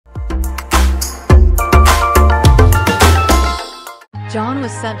Jaune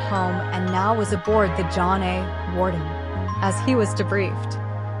was sent home and now was aboard the Jaune Warden, as he was debriefed.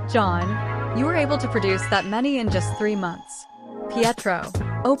 Jaune, you were able to produce that many in just 3 months. Pietro,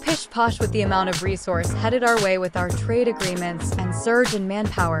 oh pish posh with the amount of resource headed our way with our trade agreements and surge in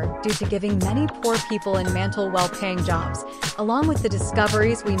manpower due to giving many poor people in Mantle well-paying jobs, along with the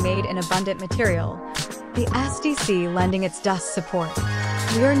discoveries we made in abundant material. The SDC lending its dust support.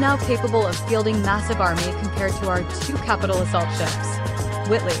 We are now capable of fielding massive army compared to our 2 capital assault ships.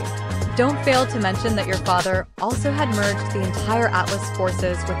 Whitley, don't fail to mention that your father also had merged the entire Atlas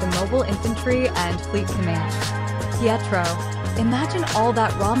forces with the mobile infantry and fleet command. Pietro, imagine all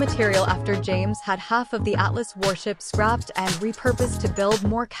that raw material after James had half of the Atlas warships scrapped and repurposed to build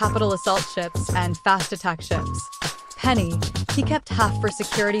more capital assault ships and fast attack ships. Penny, he kept half for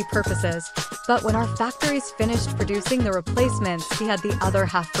security purposes, but when our factories finished producing the replacements, he had the other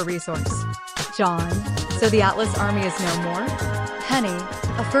half for resource. Jaune, so the Atlas army is no more? Penny,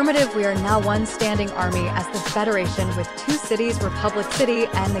 affirmative, we are now one standing army as the Federation with 2 cities, Republic City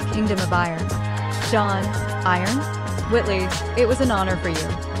and the Kingdom of Iron. Jaune, Iron? Whitley, it was an honor for you.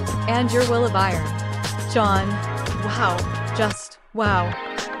 And your will of iron. Jaune, wow, just wow.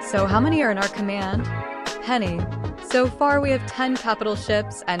 So how many are in our command? Penny, so far we have 10 capital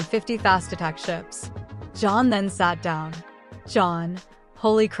ships and 50 fast attack ships. Jaune then sat down. Jaune,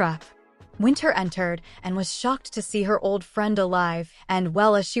 holy crap. Winter entered and was shocked to see her old friend alive and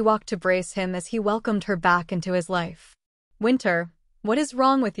well as she walked to brace him as he welcomed her back into his life. Winter, what is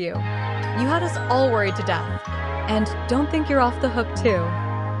wrong with you? You had us all worried to death. And don't think you're off the hook too.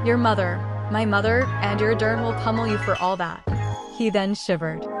 Your mother, my mother, and your Dern will pummel you for all that. He then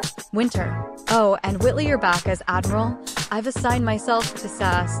shivered. Winter, oh, and Whitley, you're back as Admiral. I've assigned myself to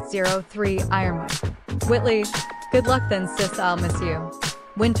SAS 03 Ironwood. Whitley, good luck then sis, I'll miss you.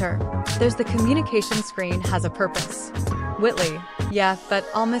 Winter, there's the communication screen has a purpose. Whitley, yeah, but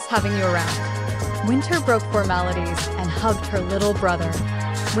I'll miss having you around. Winter broke formalities and hugged her little brother.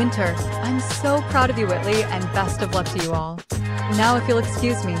 Winter, I'm so proud of you, Whitley, and best of luck to you all. Now if you'll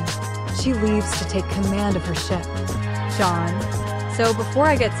excuse me. She leaves to take command of her ship. Jaune, so before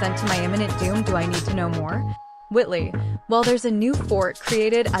I get sent to my imminent doom, do I need to know more? Whitley, well, there's a new fort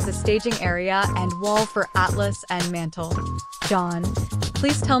created as a staging area and wall for Atlas and Mantle. Jaune,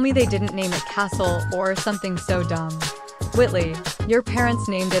 please tell me they didn't name it Castle or something so dumb. Whitley, your parents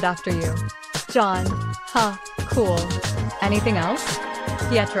named it after you. Jaune, huh, cool. Anything else?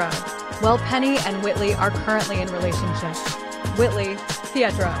 Pietro, well, Penny and Whitley are currently in relationship. Whitley,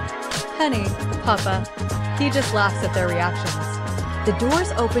 Pietro, Penny, Papa. He just laughs at their reactions. The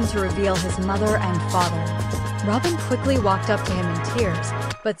doors open to reveal his mother and father. Robyn quickly walked up to him in tears,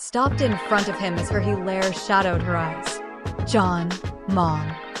 but stopped in front of him as her hilare shadowed her eyes. Jaune,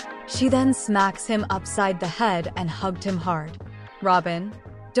 Mom. She then smacks him upside the head and hugged him hard. Robyn,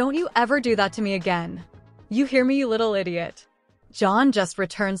 don't you ever do that to me again. You hear me, you little idiot. Jaune just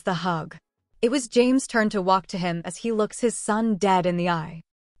returns the hug. It was James' turn to walk to him as he looks his son dead in the eye.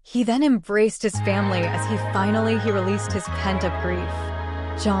 He then embraced his family as he finally released his pent-up grief.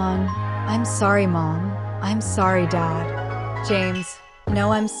 Jaune, I'm sorry, Mom. I'm sorry, Dad. James,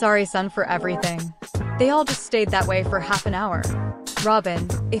 no, I'm sorry, son, for everything. They all just stayed that way for half an hour. Robyn,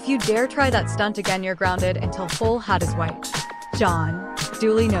 if you dare try that stunt again, you're grounded until full hat is white. Jaune,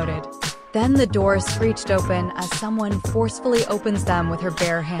 duly noted. Then the doors screeched open as someone forcefully opens them with her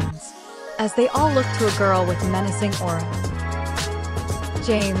bare hands. As they all look to a girl with menacing aura.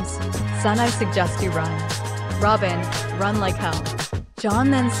 James, son, I suggest you run. Robyn, run like hell.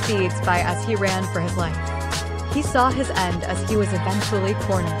 Jaune then speeds by as he ran for his life. He saw his end as he was eventually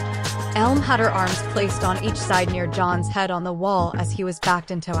cornered. Elm had her arms placed on each side near Jaune's head on the wall as he was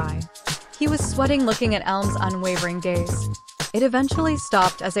backed into eye. He was sweating looking at Elm's unwavering gaze. It eventually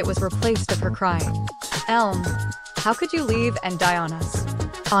stopped as it was replaced of her crying. Elm, how could you leave and die on us?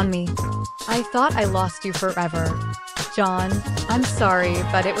 On me. I thought I lost you forever. Jaune, I'm sorry,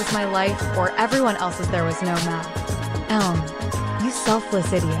 but it was my life or everyone else's, there was no map. Elm, you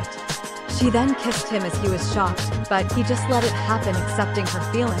selfless idiot. She then kissed him as he was shocked, but he just let it happen, accepting her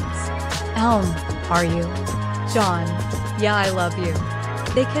feelings. Elm, are you? Jaune, yeah, I love you.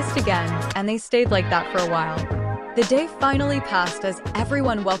 They kissed again, and they stayed like that for a while. The day finally passed as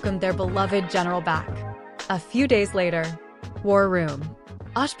everyone welcomed their beloved general back. A few days later, War Room.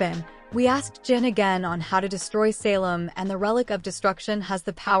 Ashbin, we asked Jin again on how to destroy Salem, and the Relic of Destruction has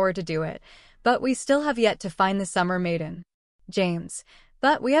the power to do it, but we still have yet to find the Summer Maiden. James,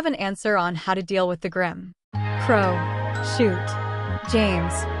 but we have an answer on how to deal with the Grim. Crow, shoot.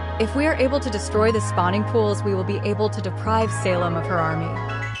 James, if we are able to destroy the spawning pools, we will be able to deprive Salem of her army.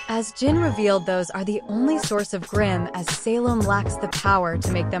 as Jin revealed those are the only source of Grimm as Salem lacks the power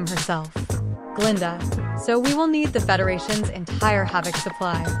to make them herself. Glinda, so we will need the Federation's entire Havoc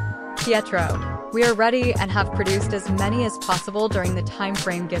supply. Pietro, we are ready and have produced as many as possible during the time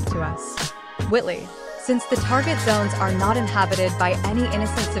frame given to us. Whitley, since the target zones are not inhabited by any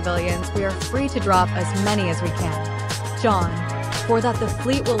innocent civilians, we are free to drop as many as we can. Jaune, for that the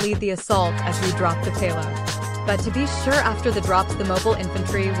fleet will lead the assault as we drop the payload. But to be sure, after the drops, the mobile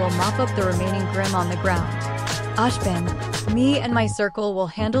infantry will mop up the remaining Grimm on the ground. Ashbin, me and my circle will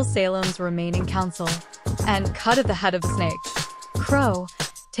handle Salem's remaining council. And cut at the head of Snake. Crow,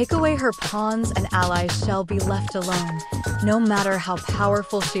 take away her pawns and allies shall be left alone. No matter how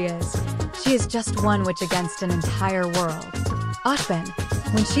powerful she is just one witch against an entire world. Ashbin,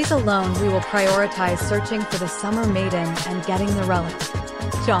 when she's alone, we will prioritize searching for the Summer Maiden and getting the relic.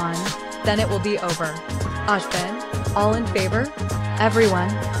 Jaune, then it will be over. Ashbin, all in favor? Everyone,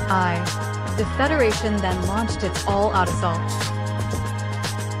 aye. The Federation then launched its all-out assault.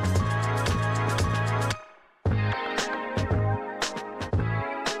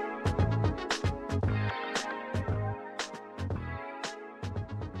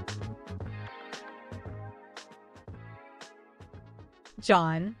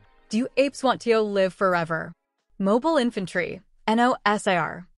 Jaune, do you apes want to live forever? Mobile Infantry,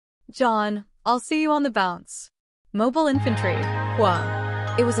 NOSIR. Jaune, I'll see you on the bounce. Mobile Infantry,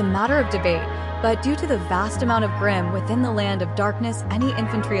 Hua. It was a matter of debate, but due to the vast amount of Grimm within the Land of Darkness, any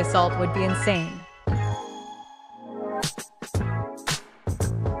infantry assault would be insane.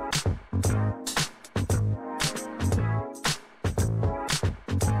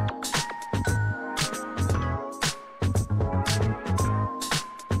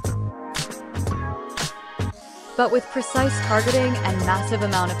 But with precise targeting and massive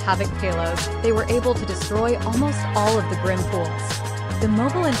amount of Havoc payloads, they were able to destroy almost all of the Grimm pools. The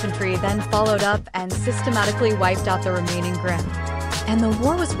mobile infantry then followed up and systematically wiped out the remaining Grimm. And the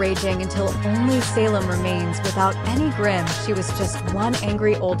war was raging until only Salem remains without any Grimm. She was just one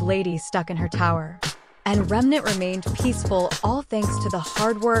angry old lady stuck in her tower. And Remnant remained peaceful, all thanks to the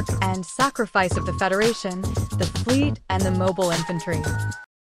hard work and sacrifice of the Federation, the fleet, and the mobile infantry.